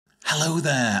Hello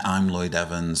there, I'm Lloyd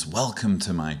Evans. Welcome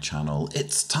to my channel.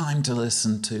 It's time to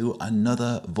listen to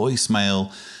another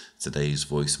voicemail. Today's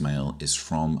voicemail is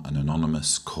from an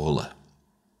anonymous caller.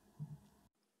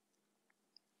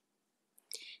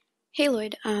 Hey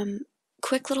Lloyd,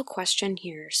 quick little question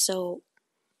here. So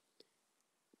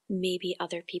maybe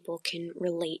other people can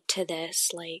relate to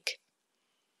this, like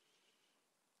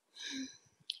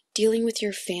dealing with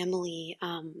your family,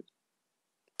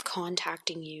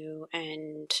 contacting you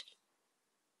and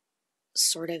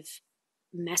sort of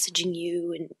messaging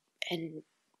you and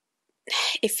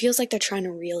it feels like they're trying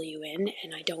to reel you in,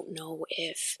 and I don't know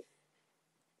if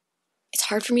it's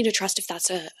hard for me to trust if that's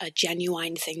a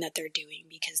genuine thing that they're doing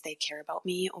because they care about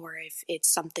me, or if it's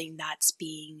something that's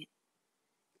being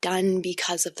done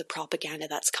because of the propaganda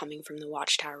that's coming from the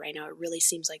Watchtower right now. It really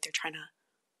seems like they're trying to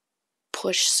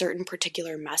push certain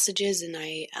particular messages, and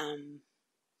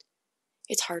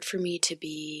it's hard for me to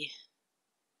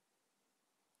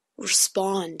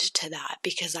respond to that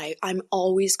because I'm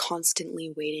always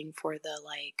constantly waiting for the,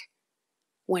 like,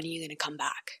 when are you going to come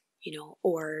back,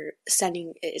 or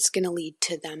it's going to lead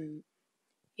to them,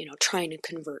 trying to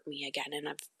convert me again. And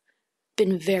I've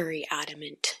been very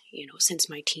adamant, since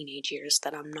my teenage years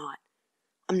that I'm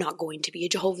not going to be a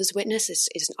Jehovah's Witness.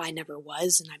 I never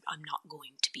was, and I'm not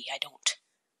going to be. I don't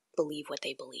believe what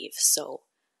they believe. So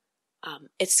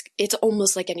it's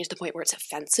almost like getting to the point where it's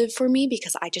offensive for me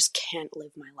because I just can't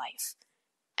live my life.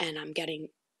 And I'm getting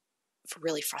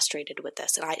really frustrated with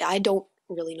this. And I don't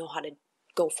really know how to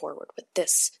go forward with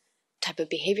this type of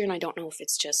behavior. And I don't know if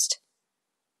it's just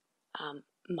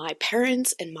my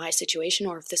parents and my situation,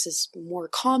 or if this is more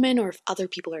common, or if other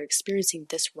people are experiencing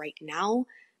this right now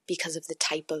because of the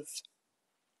type of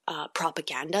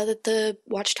propaganda that the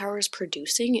Watchtower is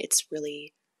producing.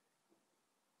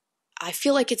 I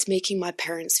feel like it's making my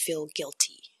parents feel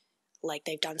guilty, like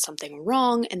they've done something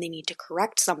wrong and they need to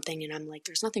correct something. And I'm like,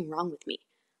 there's nothing wrong with me.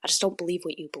 I just don't believe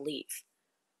what you believe.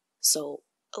 So,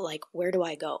 like, where do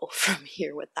I go from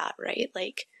here with that, right?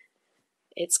 Like,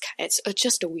 it's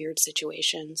just a weird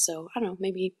situation. So, I don't know,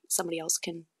 maybe somebody else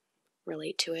can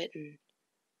relate to it and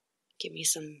give me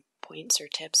some points or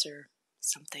tips or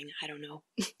something. I don't know.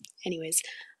 Anyways,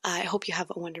 I hope you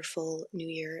have a wonderful new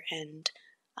year, and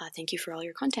thank you for all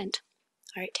your content.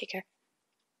 All right, take care.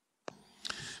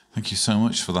 Thank you so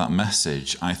much for that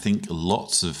message. I think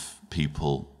lots of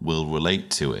people will relate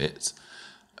to it.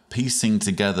 Piecing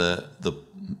together the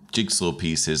jigsaw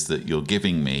pieces that you're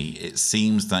giving me, it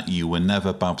seems that you were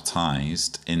never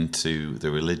baptized into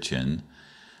the religion.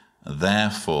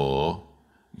 Therefore,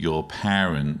 your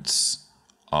parents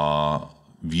are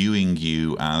viewing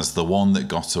you as the one that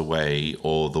got away,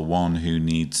 or the one who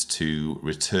needs to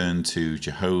return to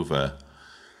Jehovah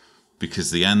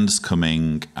because the end's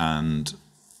coming, and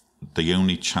the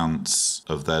only chance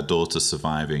of their daughter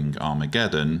surviving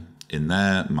Armageddon in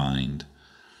their mind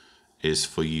is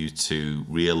for you to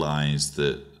realize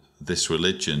that this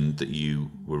religion that you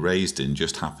were raised in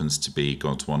just happens to be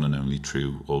God's one and only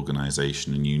true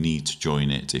organization, and you need to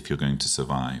join it if you're going to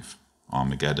survive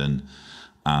Armageddon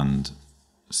and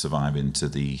survive into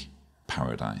the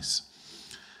paradise.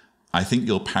 I think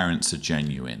your parents are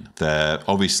genuine. They're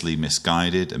obviously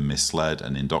misguided and misled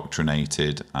and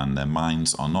indoctrinated, and their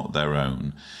minds are not their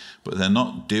own. But they're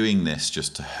not doing this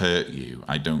just to hurt you,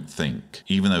 I don't think.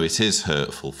 Even though it is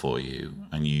hurtful for you,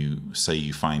 and you say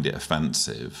you find it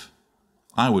offensive,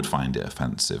 I would find it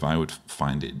offensive. I would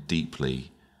find it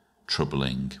deeply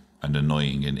troubling and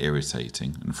annoying and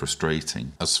irritating and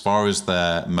frustrating. As far as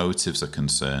their motives are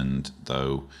concerned,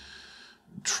 though,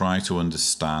 try to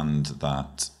understand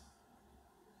that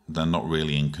they're not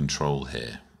really in control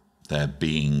here. They're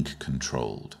being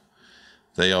controlled.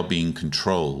 They are being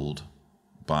controlled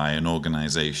by an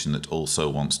organization that also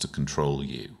wants to control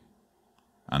you.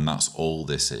 And that's all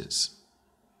this is.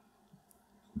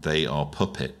 They are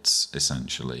puppets,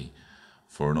 essentially,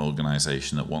 for an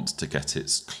organization that wants to get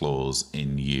its claws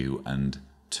in you and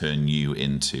turn you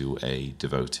into a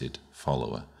devoted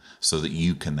follower, so that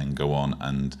you can then go on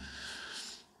and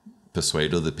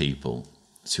persuade other people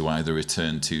to either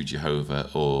return to Jehovah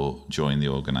or join the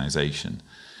organization.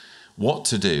 What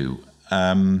to do?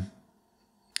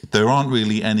 There aren't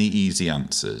really any easy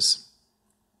answers.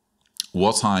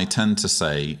 What I tend to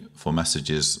say for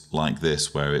messages like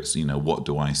this, where it's, what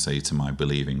do I say to my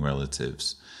believing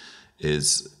relatives,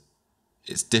 is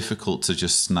it's difficult to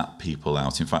just snap people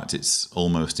out. In fact, it's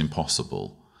almost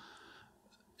impossible.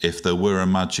 If there were a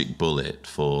magic bullet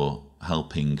for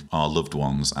helping our loved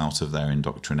ones out of their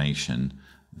indoctrination,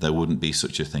 there wouldn't be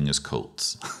such a thing as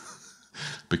cults.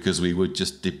 Because we would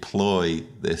just deploy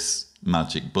this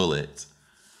magic bullet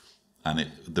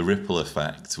And the ripple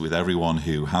effect with everyone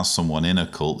who has someone in a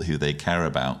cult who they care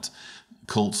about,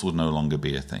 cults would no longer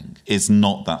be a thing. It's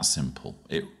not that simple.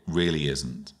 It really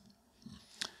isn't.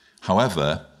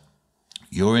 However,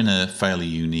 you're in a fairly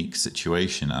unique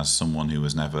situation as someone who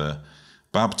was never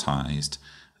baptized.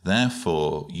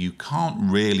 Therefore, you can't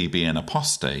really be an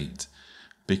apostate,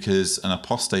 because an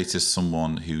apostate is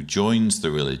someone who joins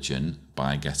the religion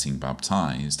by getting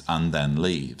baptized and then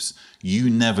leaves. You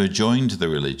never joined the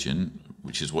religion,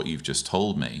 which is what you've just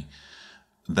told me.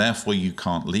 Therefore, you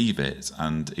can't leave it.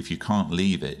 And if you can't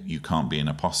leave it, you can't be an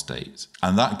apostate.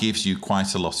 And that gives you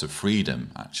quite a lot of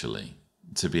freedom, actually,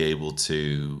 to be able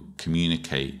to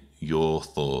communicate your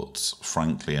thoughts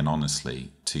frankly and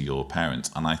honestly to your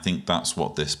parents. And I think that's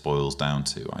what this boils down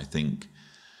to. I think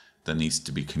there needs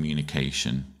to be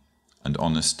communication and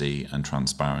honesty and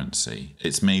transparency.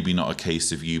 It's maybe not a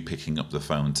case of you picking up the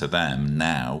phone to them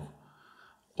now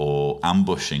or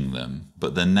ambushing them,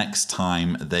 but the next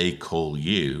time they call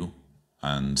you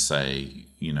and say,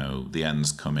 you know, the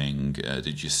end's coming,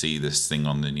 did you see this thing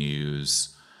on the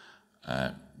news?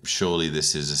 Surely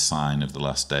this is a sign of the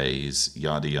last days,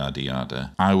 yada, yada,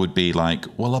 yada. I would be like,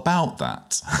 well, about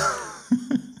that.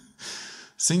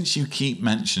 Since you keep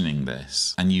mentioning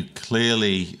this, and you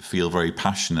clearly feel very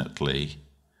passionately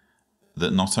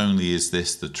that not only is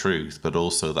this the truth, but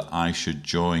also that I should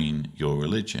join your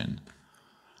religion,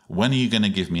 when are you going to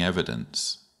give me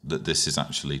evidence that this is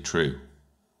actually true?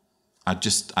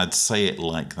 I'd say it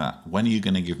like that. When are you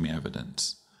going to give me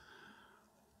evidence?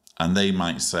 And they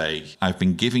might say, I've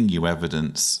been giving you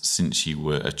evidence since you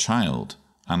were a child.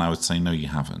 And I would say, no, you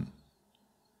haven't.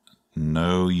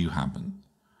 No, you haven't.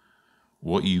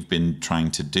 What you've been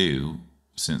trying to do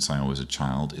since I was a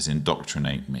child is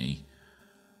indoctrinate me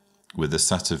with a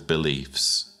set of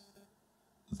beliefs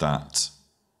that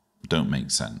don't make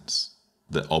sense,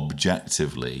 that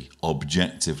objectively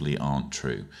aren't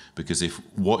true. Because if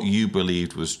what you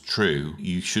believed was true,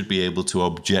 you should be able to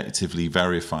objectively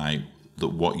verify that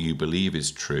what you believe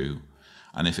is true.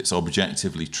 And if it's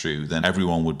objectively true, then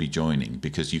everyone would be joining,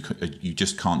 because you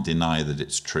just can't deny that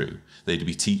it's true. They'd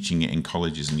be teaching it in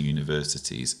colleges and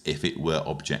universities if it were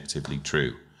objectively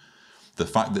true. The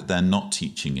fact that they're not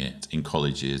teaching it in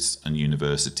colleges and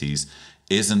universities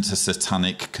isn't a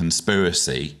satanic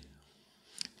conspiracy.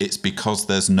 It's because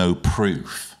there's no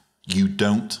proof. You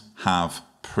don't have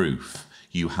proof.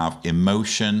 You have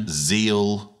emotion,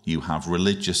 zeal, you have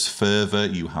religious fervor,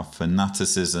 you have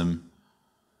fanaticism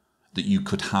that you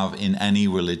could have in any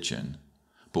religion.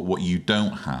 But what you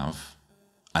don't have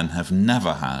and have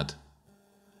never had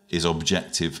is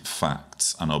objective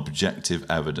facts and objective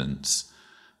evidence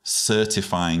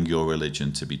certifying your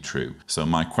religion to be true. So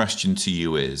my question to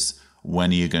you is,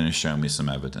 when are you going to show me some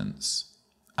evidence?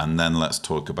 And then let's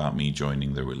talk about me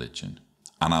joining the religion.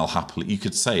 And you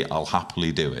could say, I'll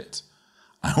happily do it.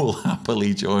 I will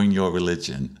happily join your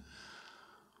religion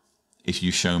if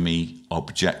you show me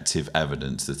objective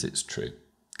evidence that it's true.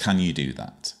 Can you do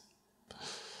that?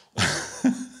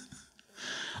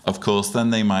 Of course,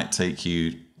 then they might take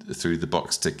you through the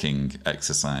box ticking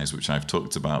exercise, which I've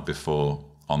talked about before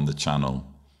on the channel.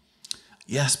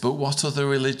 Yes, but what other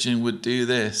religion would do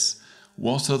this?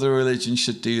 What other religion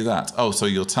should do that? Oh, so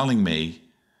you're telling me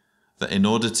that in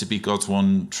order to be God's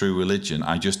one true religion,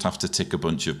 I just have to tick a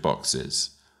bunch of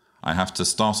boxes. I have to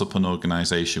start up an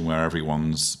organization where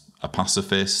everyone's a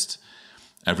pacifist,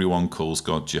 everyone calls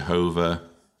God Jehovah,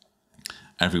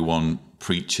 everyone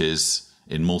preaches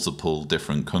in multiple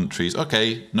different countries.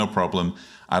 Okay, no problem.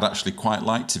 I'd actually quite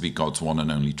like to be God's one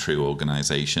and only true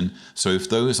organization. So if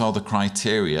those are the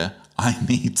criteria I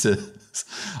need to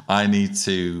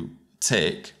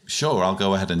tick, sure, I'll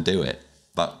go ahead and do it.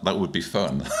 That would be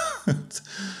fun.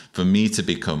 For me to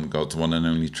become God's one and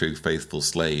only true faithful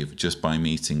slave just by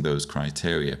meeting those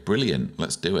criteria. Brilliant,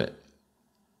 let's do it.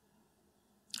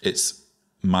 It's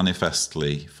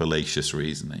manifestly fallacious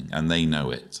reasoning, and they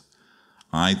know it.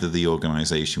 Either the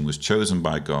organization was chosen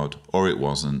by God or it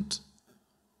wasn't.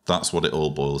 That's what it all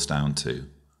boils down to.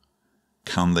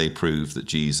 Can they prove that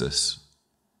Jesus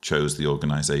chose the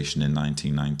organization in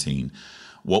 1919?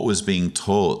 What was being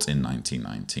taught in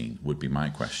 1919 would be my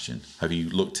question. Have you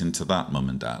looked into that, Mum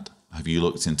and Dad? Have you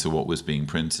looked into what was being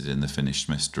printed in the Finished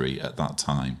Mystery at that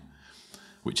time,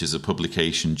 which is a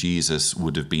publication Jesus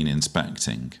would have been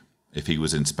inspecting if he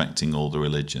was inspecting all the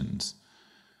religions?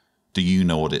 Do you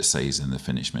know what it says in the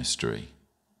Finished Mystery?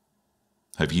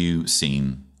 Have you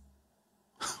seen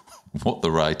what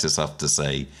the writers have to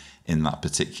say in that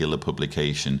particular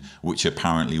publication, which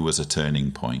apparently was a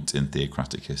turning point in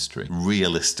theocratic history?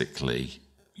 Realistically,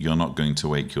 you're not going to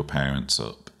wake your parents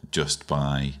up just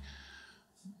by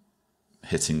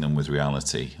hitting them with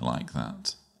reality like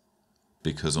that.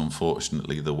 Because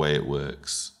unfortunately, the way it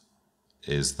works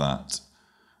is that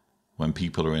when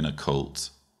people are in a cult,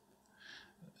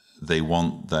 they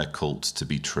want their cult to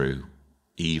be true,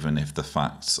 even if the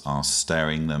facts are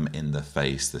staring them in the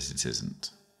face that it isn't.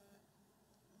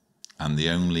 And the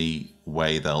only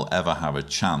way they'll ever have a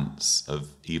chance of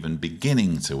even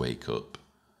beginning to wake up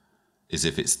is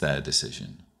if it's their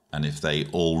decision. And if they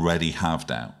already have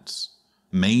doubts,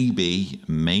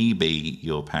 maybe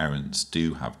your parents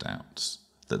do have doubts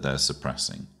that they're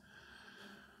suppressing,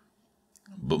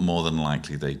 but more than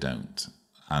likely they don't.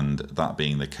 And that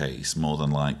being the case, more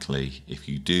than likely, if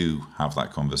you do have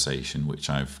that conversation, which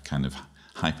I've kind of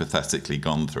hypothetically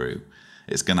gone through,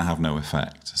 it's going to have no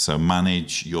effect. So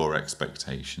manage your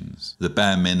expectations. The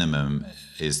bare minimum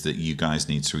is that you guys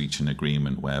need to reach an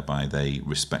agreement whereby they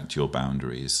respect your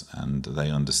boundaries and they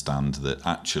understand that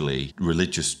actually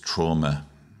religious trauma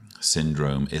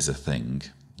syndrome is a thing.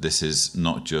 This is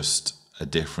not just a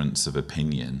difference of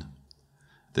opinion.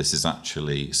 This is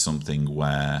actually something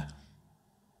where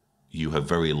you have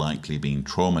very likely been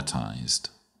traumatized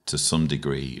to some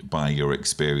degree by your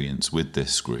experience with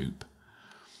this group,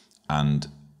 and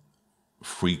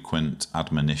frequent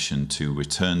admonition to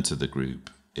return to the group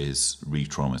is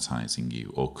re-traumatizing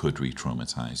you, or could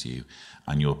re-traumatize you,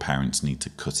 and your parents need to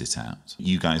cut it out.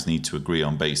 You guys need to agree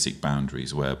on basic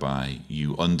boundaries whereby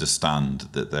you understand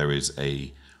that there is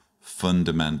a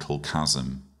fundamental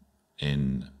chasm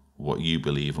in what you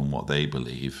believe and what they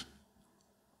believe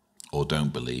or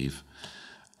don't believe,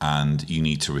 and you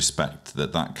need to respect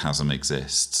that that chasm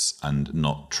exists and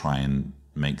not try and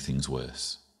make things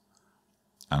worse.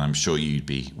 And I'm sure you'd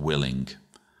be willing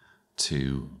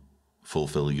to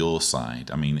fulfill your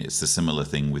side. I mean, it's a similar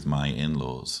thing with my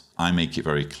in-laws. I make it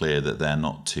very clear that they're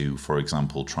not to, for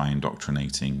example, try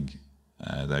indoctrinating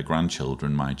their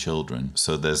grandchildren, my children.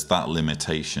 So there's that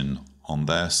limitation on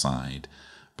their side.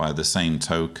 By the same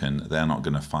token, they're not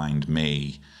going to find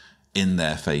me in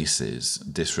their faces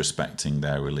disrespecting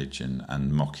their religion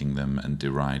and mocking them and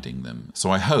deriding them.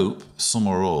 So I hope some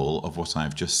or all of what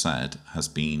I've just said has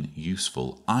been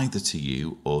useful either to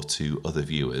you or to other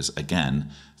viewers.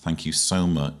 Again, thank you so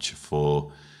much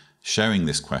for sharing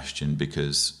this question,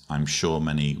 because I'm sure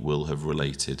many will have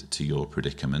related to your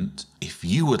predicament. If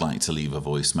you would like to leave a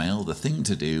voicemail, the thing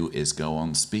to do is go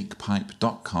on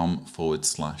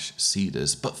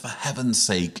speakpipe.com/Cedars, but for heaven's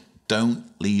sake, don't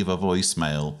leave a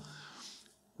voicemail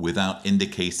without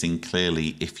indicating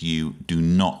clearly if you do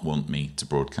not want me to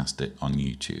broadcast it on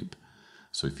YouTube.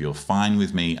 So if you're fine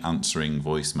with me answering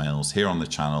voicemails here on the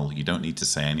channel, you don't need to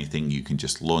say anything, you can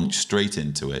just launch straight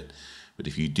into it. But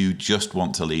if you do just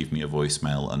want to leave me a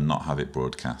voicemail and not have it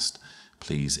broadcast,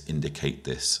 please indicate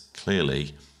this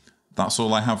clearly. That's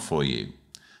all I have for you.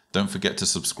 Don't forget to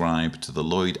subscribe to the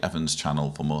Lloyd Evans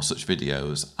channel for more such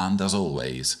videos, and as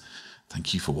always,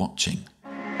 thank you for watching.